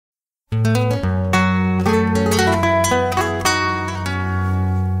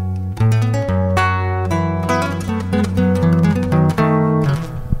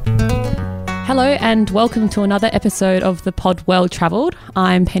and welcome to another episode of the Pod Well Travelled.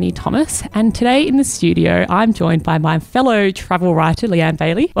 I'm Penny Thomas, and today in the studio I'm joined by my fellow travel writer Leanne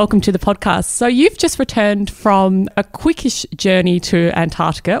Bailey. Welcome to the podcast. So you've just returned from a quickish journey to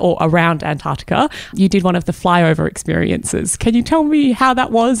Antarctica, or around Antarctica. You did one of the flyover experiences. Can you tell me how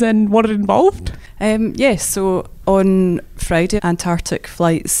that was and what it involved? Yes, so on Friday, Antarctic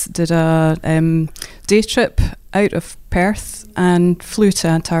Flights did a day trip out of Perth and flew to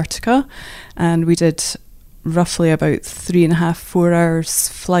Antarctica, and we did roughly about 3.5-4 hours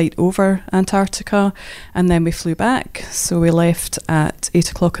flight over Antarctica, and then we flew back. So we left at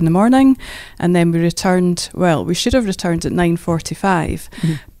 8 o'clock in the morning, and then we returned, well, we should have returned at 9:45,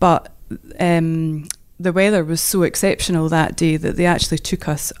 but the weather was so exceptional that day that they actually took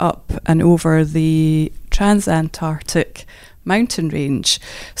us up and over the Transantarctic mountain range.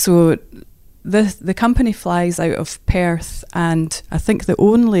 So the company flies out of Perth, and I think the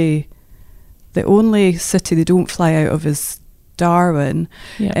only city they don't fly out of is Darwin.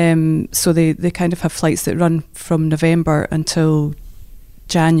 Yeah. So they kind of have flights that run from November until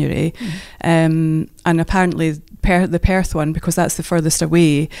January. And apparently the Perth one, because that's the furthest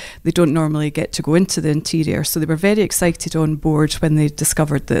away, they don't normally get to go into the interior. So they were very excited on board when they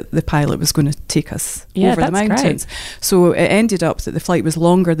discovered that the pilot was going to take us over the mountains. Great. So it ended up that the flight was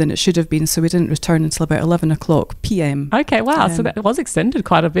longer than it should have been, so we didn't return until about 11 o'clock p.m. Okay, wow. So that was extended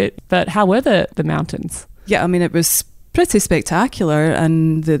quite a bit. But how were the mountains? Yeah, I mean, it was pretty spectacular,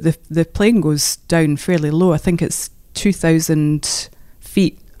 and the plane goes down fairly low. I think it's 2,000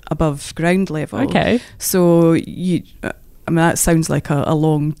 feet above ground level. Okay. So that sounds like a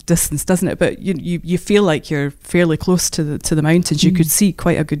long distance, doesn't it? But you feel like you're fairly close to the mountains. You could see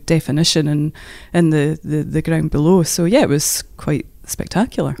quite a good definition in the ground below. So yeah, it was quite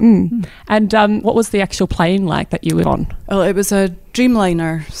spectacular. And what was the actual plane like that you were on? Well, it was a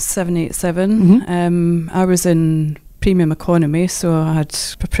Dreamliner 787. I was in premium economy, so I had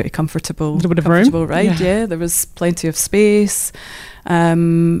a pretty comfortable ride. Yeah, there was plenty of space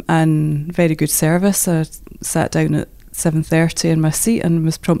and very good service. I sat down at 7:30 in my seat and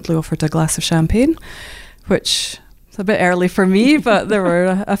was promptly offered a glass of champagne, which is a bit early for me, but there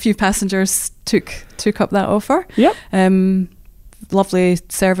were a few passengers took up that offer. Yep. Lovely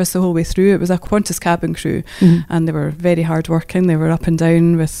service the whole way through. It was a Qantas cabin crew, and they were very hard working. They were up and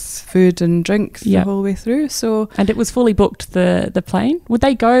down with food and drink the whole way through. So, and it was fully booked, the plane. Would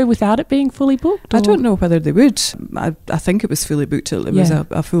they go without it being fully booked? I don't know whether they would. I think it was fully booked. It was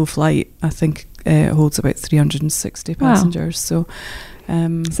a full flight. I think it holds about 360 passengers. So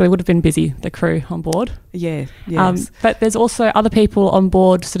they would have been busy, the crew on board. Yeah, yes. But there's also other people on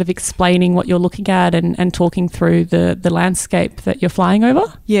board sort of explaining what you're looking at and talking through the landscape that you're flying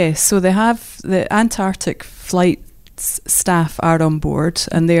over? Yeah, so they have the Antarctic flight staff are on board,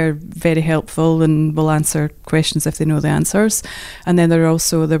 and they're very helpful and will answer questions if they know the answers. And then there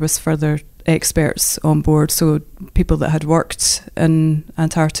was further experts on board, so people that had worked in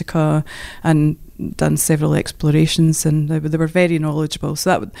Antarctica and done several explorations, and they were very knowledgeable.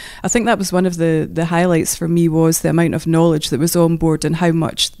 So I think that was one of the highlights for me, was the amount of knowledge that was on board and how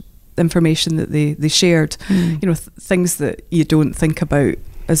much information that they shared. Things that you don't think about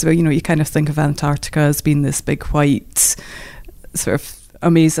as well. You kind of think of Antarctica as being this big white sort of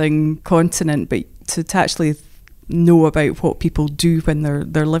amazing continent, but to actually know about what people do when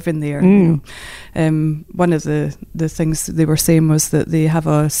they're living there. One of the things they were saying was that they have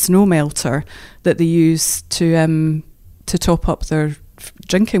a snow melter that they use to top up their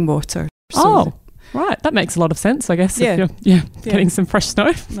drinking water. Right, that makes a lot of sense, I guess. Yeah, if you're getting some fresh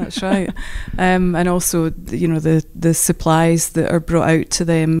snow. That's right. And also, the supplies that are brought out to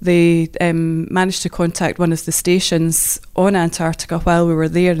them. They managed to contact one of the stations on Antarctica while we were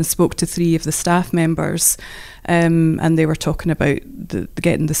there and spoke to 3 of the staff members. And they were talking about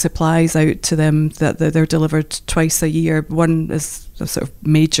getting the supplies out to them, that they're delivered twice a year. One is a sort of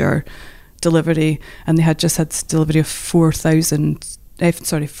major delivery, and they had just had delivery of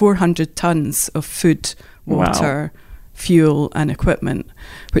 400 tons of food, water, fuel and equipment,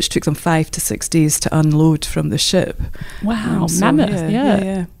 which took them 5 to 6 days to unload from the ship. Wow,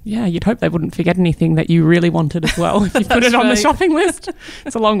 mammoth. Yeah, you'd hope they wouldn't forget anything that you really wanted as well if you put it on the shopping list.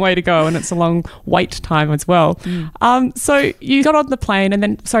 It's a long way to go, and it's a long wait time as well. So you got on the plane, and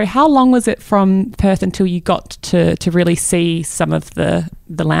then, sorry, how long was it from Perth until you got to really see some of the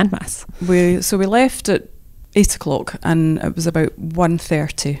landmass? We left at 8 o'clock, and it was about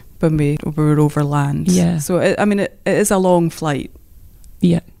 1:30 when we were over land. Yeah. So it is a long flight.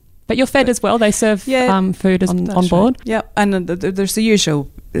 Yeah. But you're fed as well. They serve food on board. Right. Yeah, and there's the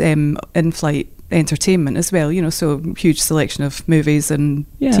usual in-flight entertainment as well, so huge selection of movies and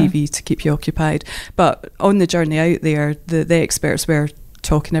TV to keep you occupied. But on the journey out there, the experts were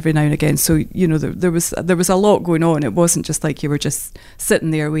talking every now and again, so there was a lot going on. It wasn't just like you were just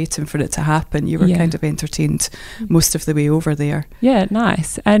sitting there waiting for it to happen. You were kind of entertained most of the way over there. Yeah,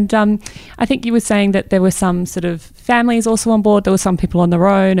 nice. And I think you were saying that there were some sort of families also on board. There were some people on their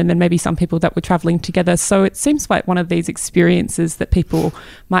own, and then maybe some people that were travelling together. So it seems like one of these experiences that people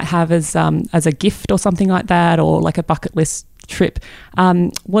might have as a gift or something like that, or like a bucket list trip.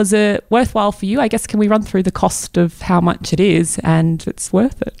 Was it worthwhile for you? I guess, can we run through the cost of how much it is and it's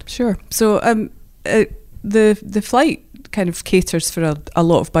worth it? Sure. So the flight kind of caters for a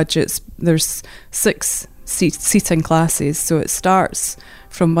lot of budgets. There's 6 seating classes, so it starts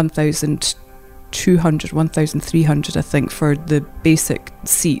from 1,200, 1,300 I think for the basic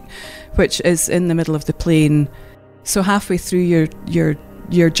seat, which is in the middle of the plane. So halfway through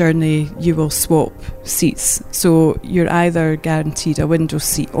your journey, you will swap seats. So you're either guaranteed a window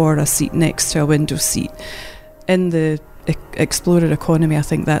seat or a seat next to a window seat. In the Explorer economy, I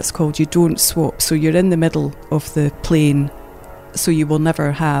think that's called, you don't swap. So you're in the middle of the plane, so you will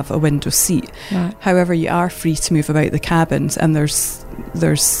never have a window seat. Right. However, you are free to move about the cabins, and there's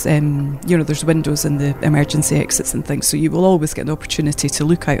windows in the emergency exits and things, so you will always get the opportunity to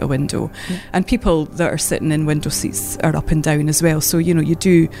look out a window. And people that are sitting in window seats are up and down as well, so you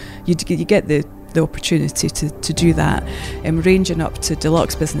get the opportunity to do that, ranging up to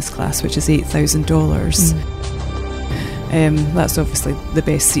deluxe business class, which is $8,000. That's obviously the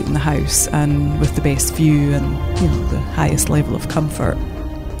best seat in the house and with the best view and the highest level of comfort.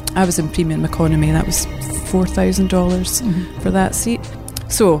 I was in premium economy, that was $4,000 for that seat.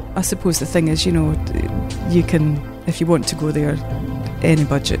 So I suppose the thing is, you can, if you want to go there, any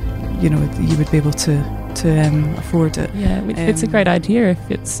budget, you would be able to afford it. Yeah, it's a great idea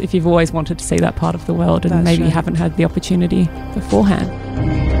if you've always wanted to see that part of the world and maybe you haven't had the opportunity beforehand.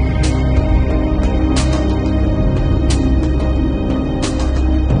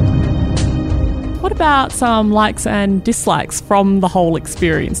 What about some likes and dislikes from the whole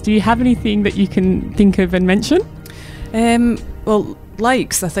experience? Do you have anything that you can think of and mention? Well,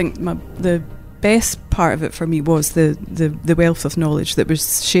 likes, I think the best part of it for me was the wealth of knowledge that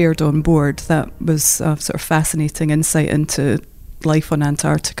was shared on board. That was a sort of fascinating insight into life on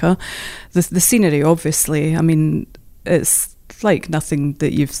Antarctica. The scenery, obviously, I mean, it's like nothing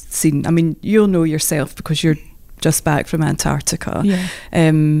that you've seen. I mean, you'll know yourself because you're just back from Antarctica. Yeah.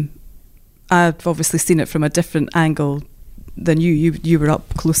 I've obviously seen it from a different angle than you. You were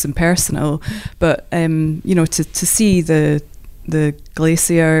up close and personal, but to see the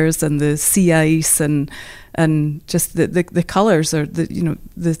glaciers and the sea ice and just the colours are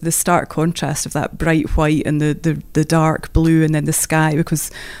the stark contrast of that bright white and the dark blue, and then the sky,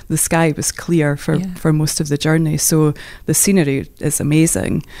 because the sky was clear for most of the journey. So the scenery is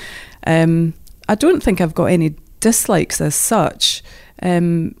amazing. I don't think I've got any dislikes as such.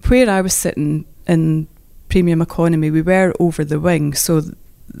 Where I was sitting in premium economy, we were over the wing, so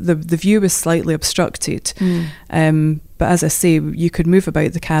the view was slightly obstructed. But as I say, you could move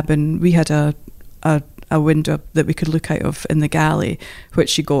about the cabin. We had a window that we could look out of in the galley,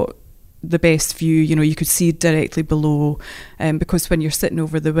 which you got the best view. You could see directly below, because when you're sitting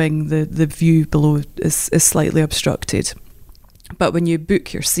over the wing, the view below is slightly obstructed. But when you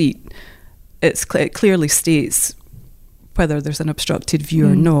book your seat, it clearly states whether there's an obstructed view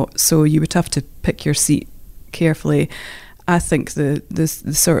or not. So you would have to pick your seat carefully. I think the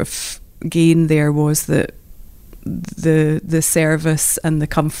sort of gain there was that the service and the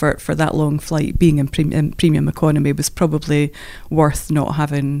comfort for that long flight being in premium economy was probably worth not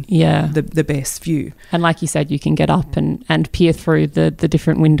having the best view. And like you said, you can get up and peer through the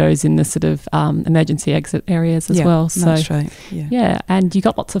different windows in the sort of emergency exit areas as well. So that's right. Yeah, and you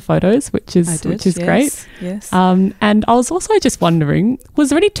got lots of photos, which is great. Yes. And I was also just wondering, was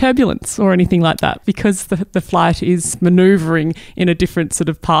there any turbulence or anything like that? Because the flight is manoeuvring in a different sort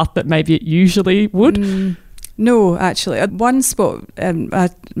of path that maybe it usually would. No, actually. At one spot, I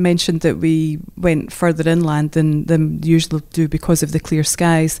mentioned that we went further inland than usually do because of the clear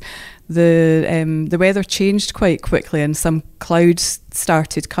skies. The weather changed quite quickly and some clouds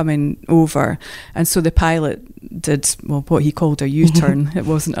started coming over, and so the pilot did what he called a U-turn. It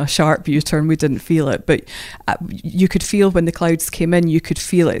wasn't a sharp U-turn, we didn't feel it, but you could feel when the clouds came in, you could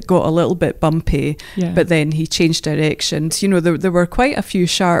feel it got a little bit bumpy, but then he changed directions. There were quite a few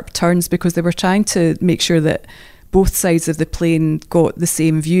sharp turns because they were trying to make sure that both sides of the plane got the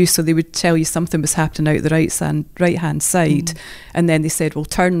same view, so they would tell you something was happening out the right hand side, and then they said, well,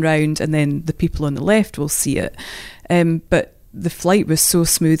 turn round and then the people on the left will see it. But the flight was so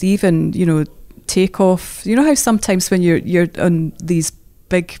smooth, even takeoff. You know how sometimes when you're on these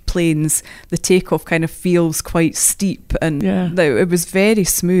big planes, the takeoff kind of feels quite steep, and it was very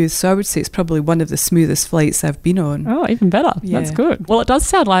smooth. So I would say it's probably one of the smoothest flights I've been on. Oh, even better. Yeah. That's good. Well, it does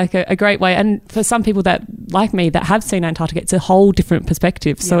sound like a great way. And for some people that, like me, that have seen Antarctica, it's a whole different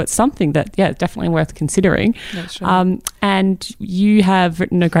perspective. So it's something that, definitely worth considering. That's right. And you have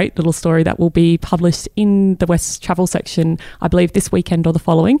written a great little story that will be published in the West Travel section, I believe, this weekend or the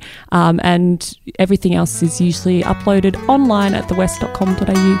following. And everything else is usually uploaded online at thewest.com.au/travel.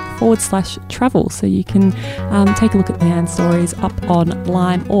 So you can take a look at Leanne's stories up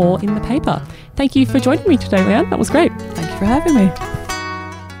online or in the paper. Thank you for joining me today, Leanne. That was great. Thank you for having me.